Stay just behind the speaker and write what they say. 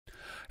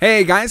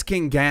Hey guys,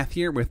 kinggath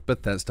here with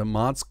Bethesda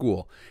Mod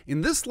School.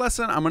 In this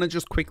lesson, I'm going to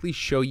just quickly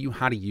show you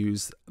how to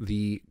use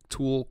the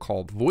tool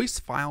called Voice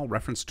File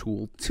Reference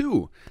Tool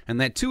 2. And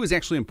that 2 is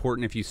actually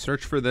important. If you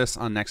search for this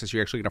on Nexus,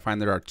 you're actually going to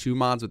find there are 2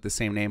 mods with the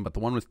same name, but the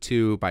one with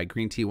 2 by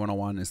Green Tea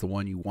 101 is the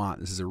one you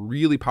want. This is a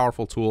really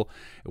powerful tool.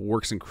 It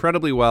works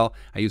incredibly well.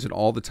 I use it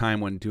all the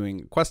time when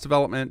doing quest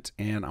development,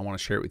 and I want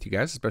to share it with you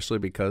guys, especially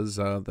because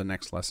the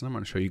next lesson, I'm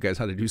going to show you guys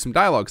how to do some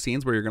dialogue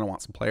scenes where you're going to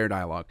want some player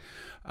dialogue.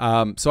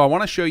 So I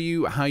want to show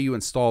you how you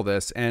install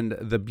this, and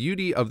the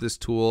beauty of this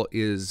tool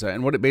is,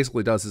 and what it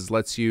basically does is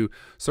lets you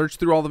search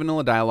through all the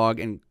vanilla dialogue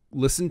and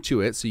listen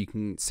to it so you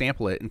can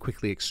sample it and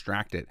quickly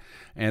extract it.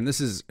 And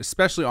this is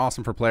especially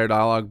awesome for player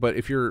dialogue, but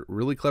if you're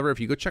really clever, if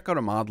you go check out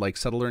a mod like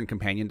Settler and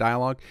Companion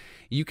Dialogue,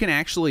 you can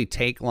actually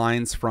take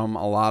lines from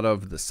a lot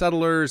of the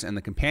settlers and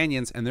the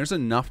companions, and there's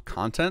enough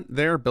content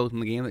there built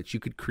in the game that you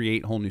could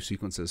create whole new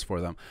sequences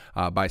for them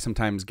by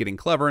sometimes getting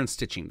clever and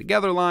stitching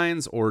together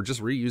lines or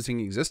just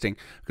reusing existing,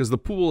 because the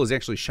pool is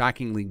actually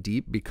shockingly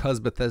deep because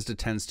Bethesda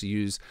tends to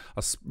use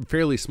a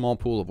fairly small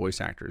pool of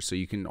voice actors. So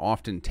you can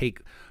often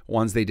take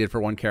ones they did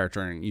for one character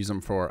and use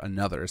them for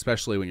another,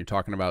 especially when you're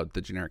talking about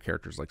the generic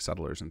characters like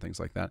settlers and things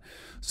like that.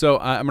 So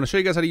I'm going to show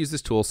you guys how to use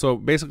this tool. So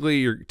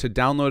basically, to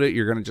download it,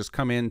 you're going to just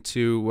come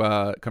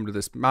to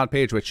this mod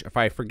page, which if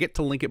I forget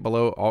to link it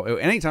below,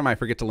 anytime I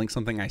forget to link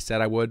something I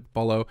said I would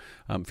below,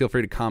 feel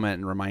free to comment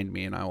and remind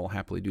me, and I will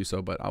happily do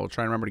so. But I will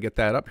try and remember to get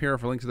that up here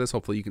for a link to this.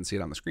 Hopefully you can see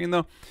it on the screen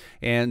though.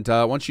 And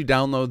once you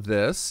download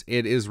this,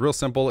 it is real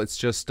simple. It's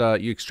just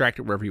you extract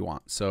it wherever you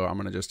want. So I'm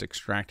going to just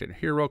extract it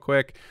here real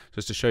quick,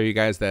 just to show you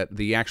guys that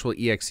the actual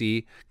exe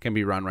can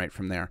be run right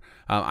from there.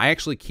 I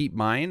actually keep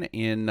mine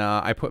in,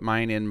 I put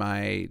mine in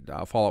my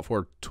Fallout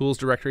 4 tools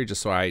directory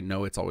just so I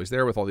know it's always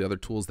there with all the other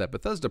tools that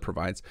Bethesda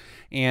provides.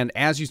 And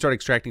as you start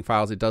extracting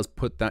files, it does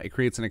put that, it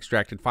creates an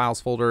extracted files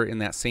folder in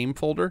that same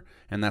folder,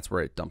 and that's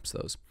where it dumps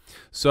those.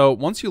 So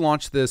once you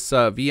launch this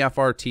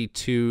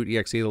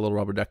VFRT2.exe, the little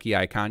rubber ducky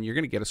icon, you're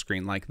going to get a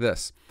screen like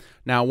this.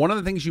 Now, one of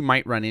the things you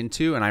might run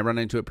into, and I run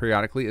into it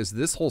periodically, is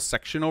this whole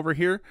section over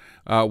here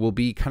will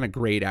be kind of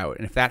grayed out.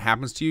 And if that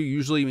happens to you,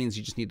 usually means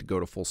you just need to go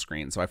to full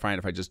screen. So I find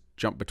if I just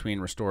jump between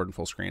restored and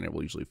full screen, it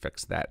will usually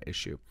fix that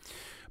issue.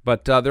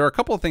 But there are a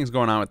couple of things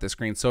going on with this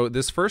screen. So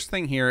this first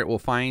thing here, it will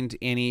find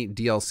any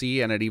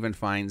DLC, and it even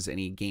finds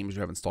any games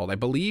you have installed. I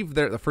believe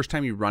the first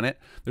time you run it,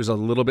 there's a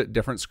little bit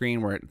different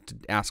screen where it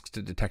asks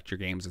to detect your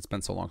games. It's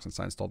been so long since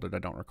I installed it, I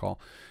don't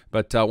recall.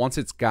 But once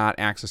it's got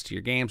access to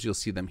your games, you'll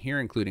see them here,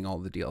 including all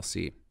of the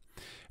DLC.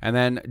 And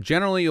then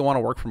generally, you'll want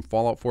to work from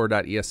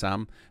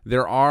Fallout4.esm.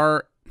 There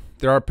are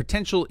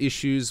potential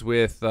issues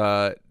with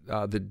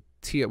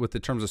with the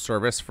terms of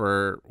service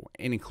for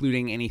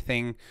including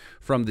anything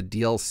from the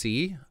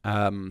DLC.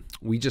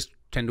 We just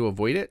tend to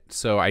avoid it,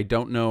 so I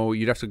don't know.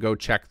 You'd have to go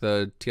check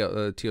the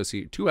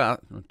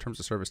terms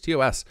of service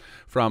TOS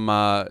from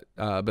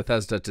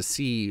Bethesda to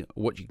see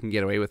what you can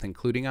get away with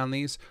including on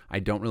these. I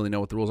don't really know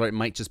what the rules are. It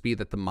might just be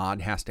that the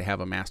mod has to have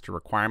a master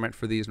requirement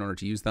for these in order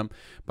to use them,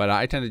 but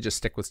I tend to just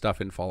stick with stuff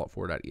in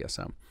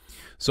Fallout4.esm.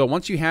 So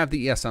once you have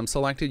the ESM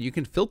selected, you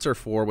can filter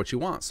for what you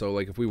want. So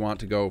like if we want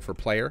to go for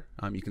player,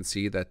 you can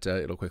see that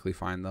it'll quickly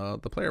find the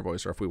player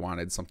voice. Or if we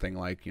wanted something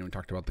like, we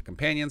talked about the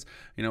companions,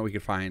 we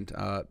could find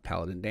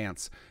Paladin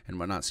Dance and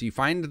whatnot. So you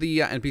find the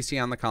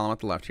NPC on the column at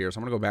the left here. So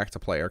I'm going to go back to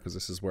player because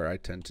this is where I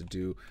tend to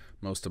do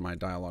most of my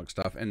dialogue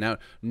stuff. And now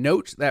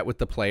note that with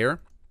the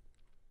player,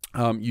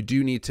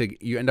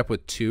 you end up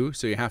with 2.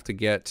 So you have to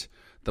get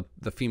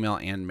the female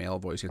and male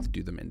voice. You have to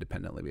do them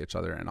independently of each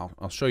other, and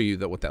I'll show you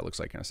what that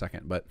looks like in a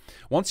second. But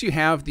once you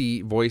have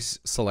the voice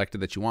selected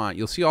that you want,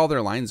 you'll see all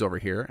their lines over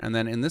here, and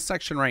then in this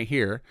section right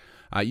here,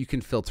 you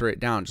can filter it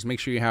down. Just make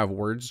sure you have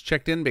words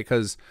checked in,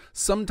 because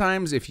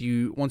sometimes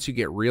once you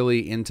get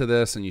really into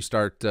this and you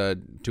start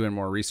doing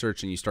more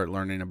research and you start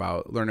learning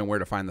where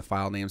to find the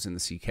file names in the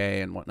CK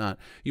and whatnot,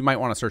 you might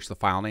want to search the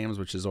file names,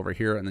 which is over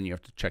here, and then you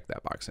have to check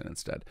that box in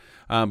instead.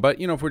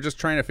 But if we're just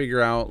trying to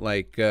figure out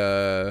like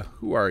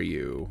who are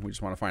you, we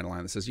just want to find a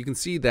line that says, you can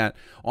see that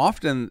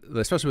often,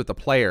 especially with the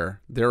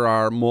player, there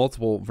are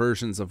multiple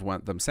versions of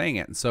them saying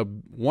it. And so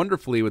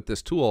wonderfully with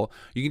this tool,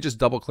 you can just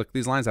double click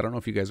these lines. I don't know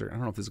if this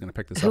is going to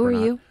pick this up or not.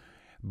 Who are you?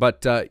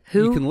 But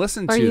you can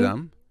listen to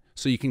them,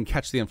 so you can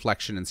catch the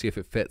inflection and see if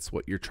it fits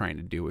what you're trying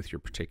to do with your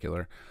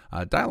particular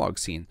dialogue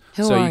scene.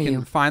 So you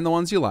can find the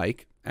ones you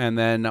like, and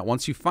then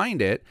once you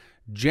find it,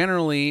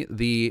 generally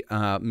the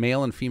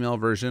male and female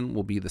version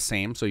will be the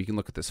same. So you can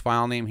look at this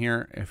file name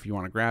here if you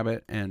want to grab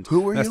it. And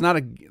that's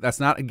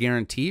not a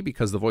guarantee,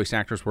 because the voice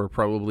actors were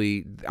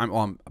probably,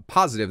 I'm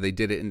positive they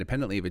did it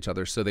independently of each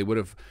other, so they would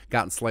have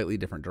gotten slightly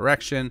different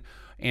direction.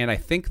 And I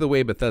think the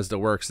way Bethesda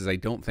works is I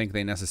don't think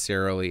they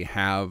necessarily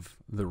have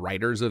the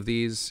writers of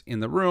these in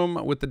the room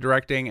with the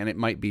directing, and it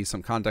might be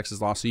some context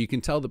is lost. So you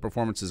can tell the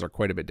performances are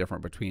quite a bit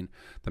different between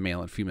the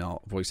male and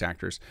female voice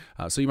actors.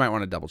 So you might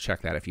want to double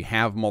check that. If you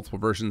have multiple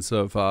versions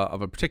of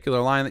a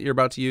particular line that you're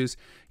about to use,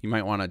 you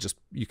might want to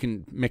you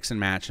can mix and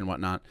match and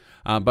whatnot.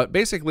 But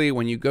basically,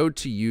 when you go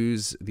to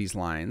use these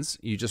lines,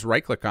 you just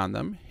right click on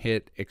them,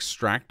 hit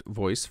extract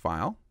voice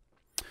file.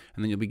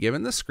 and then you'll be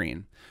given this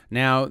screen.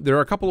 Now, there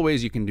are a couple of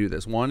ways you can do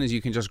this. One is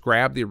you can just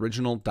grab the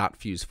original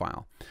 .fuse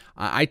file.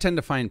 I tend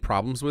to find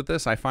problems with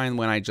this. I find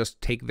when I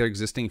just take their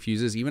existing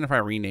fuses, even if I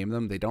rename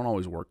them, they don't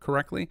always work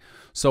correctly.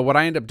 So what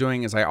I end up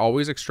doing is I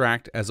always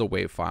extract as a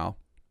WAV file,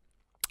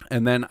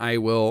 and then I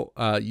will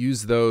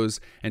use those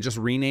and just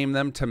rename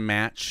them to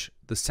match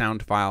the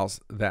sound files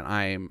that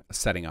I'm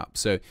setting up.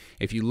 So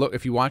if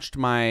you watched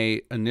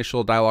my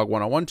initial Dialog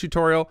 101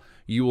 tutorial,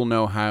 you will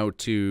know how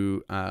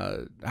to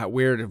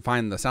where to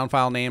find the sound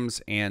file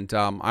names, and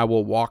I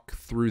will walk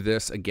through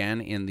this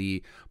again in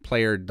the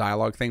player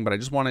dialog thing, but I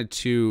just wanted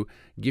to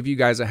give you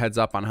guys a heads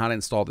up on how to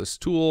install this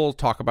tool,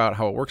 talk about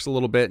how it works a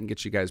little bit, and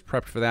get you guys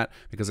prepped for that,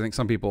 because I think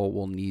some people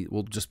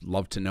will just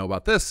love to know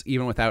about this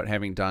even without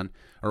having done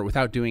or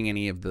without doing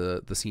any of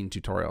the scene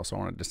tutorial. So I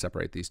wanted to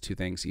separate these two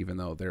things even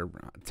though they're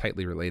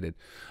tightly related.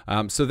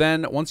 So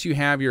then once you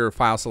have your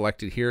file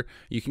selected here,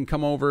 you can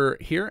come over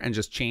here and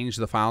just change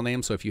the file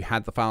name. So if you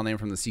had the file name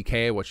from the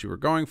CK, what you were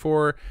going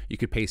for, you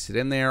could paste it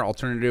in there.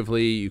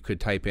 Alternatively, you could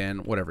type in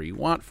whatever you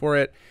want for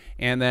it.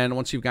 And then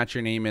once you've got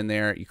your name in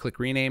there, you click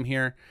rename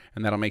here,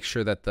 and that'll make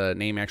sure that the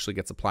name actually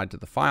gets applied to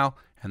the file,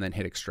 and then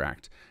hit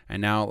extract.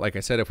 And now, like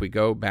I said, if we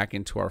go back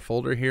into our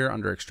folder here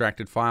under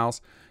extracted files,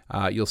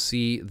 you'll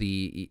see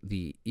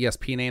the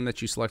ESP name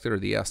that you selected, or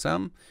the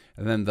ESM,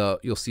 and then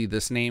you'll see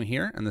this name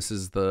here, and this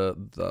is the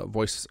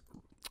voice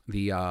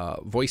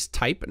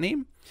type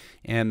name,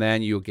 and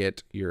then you'll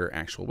get your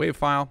actual WAV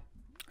file.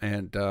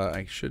 And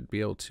I should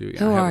be able to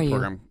I have a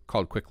program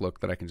called Quick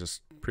Look that I can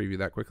just preview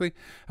that quickly.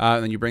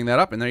 And then you bring that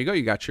up, and there you go.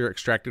 You got your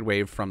extracted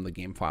WAV from the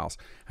game files.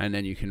 And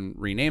then you can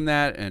rename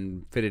that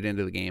and fit it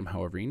into the game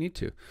however you need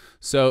to.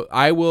 So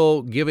I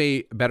will give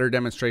a better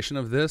demonstration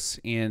of this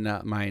in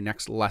my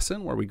next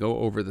lesson where we go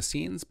over the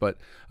scenes. But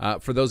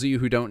for those of you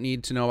who don't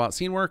need to know about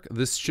scene work,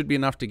 this should be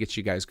enough to get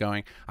you guys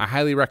going. I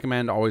highly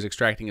recommend always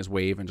extracting as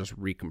WAV and just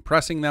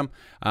recompressing them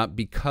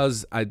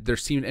because there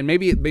seemed, and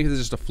maybe it's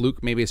just a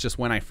fluke. Maybe it's just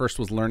when I first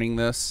was learning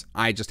this,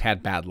 I just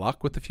had bad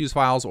luck with the fuse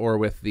files, or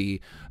with the,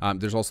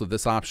 there's also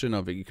this option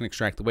of you can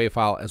extract the WAV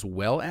file as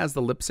well as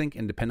the lip sync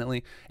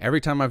independently.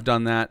 Every time I've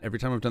done that, every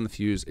time I've done the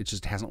fuse, it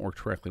just hasn't worked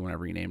correctly when I've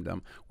renamed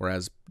them,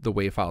 whereas the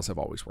WAV files have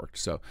always worked.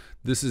 So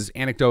this is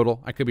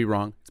anecdotal. I could be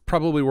wrong. It's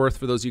probably worth,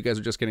 for those of you guys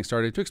who are just getting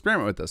started, to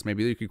experiment with this.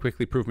 Maybe you could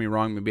quickly prove me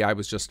wrong. Maybe I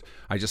just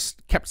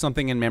kept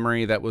something in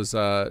memory that was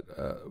a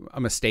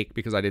mistake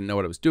because I didn't know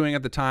what I was doing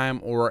at the time,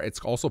 or it's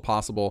also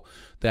possible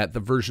that the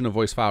version of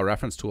voice file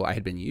reference tool I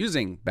had been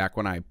using back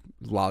when I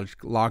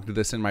logged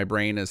this in my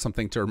brain as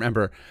something to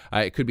remember,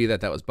 it could be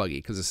that was buggy,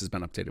 because this has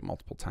been updated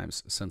multiple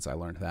times since I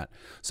learned that.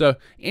 So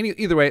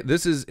either way,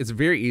 it's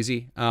very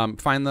easy.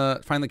 Find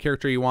the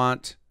character you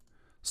want,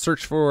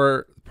 search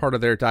for part of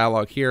their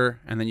dialogue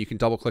here, and then you can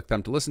double click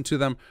them to listen to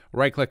them,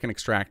 right click and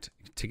extract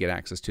to get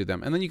access to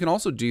them. And then you can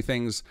also do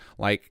things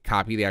like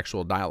copy the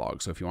actual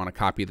dialogue. So if you want to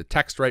copy the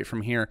text right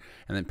from here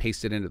and then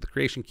paste it into the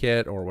creation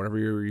kit or whatever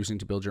you're using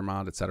to build your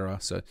mod, etc.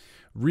 So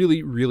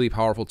really, really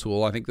powerful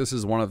tool. I think this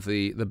is one of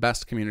the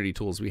best community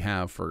tools we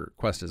have for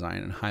quest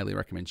design, and highly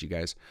recommend you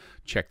guys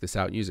check this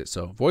out and use it.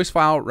 So voice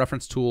file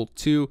reference tool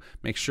 2,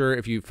 make sure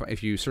if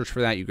you search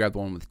for that, you grab the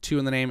one with 2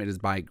 in the name. It is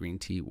by Green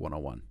Tea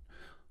 101.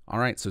 All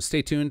right, so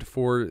stay tuned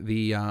for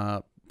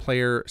the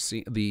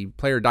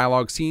player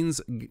dialogue scenes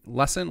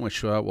lesson,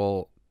 which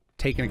will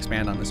take and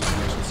expand on this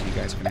information so you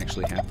guys can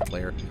actually have the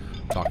player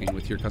talking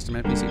with your custom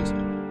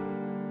NPCs.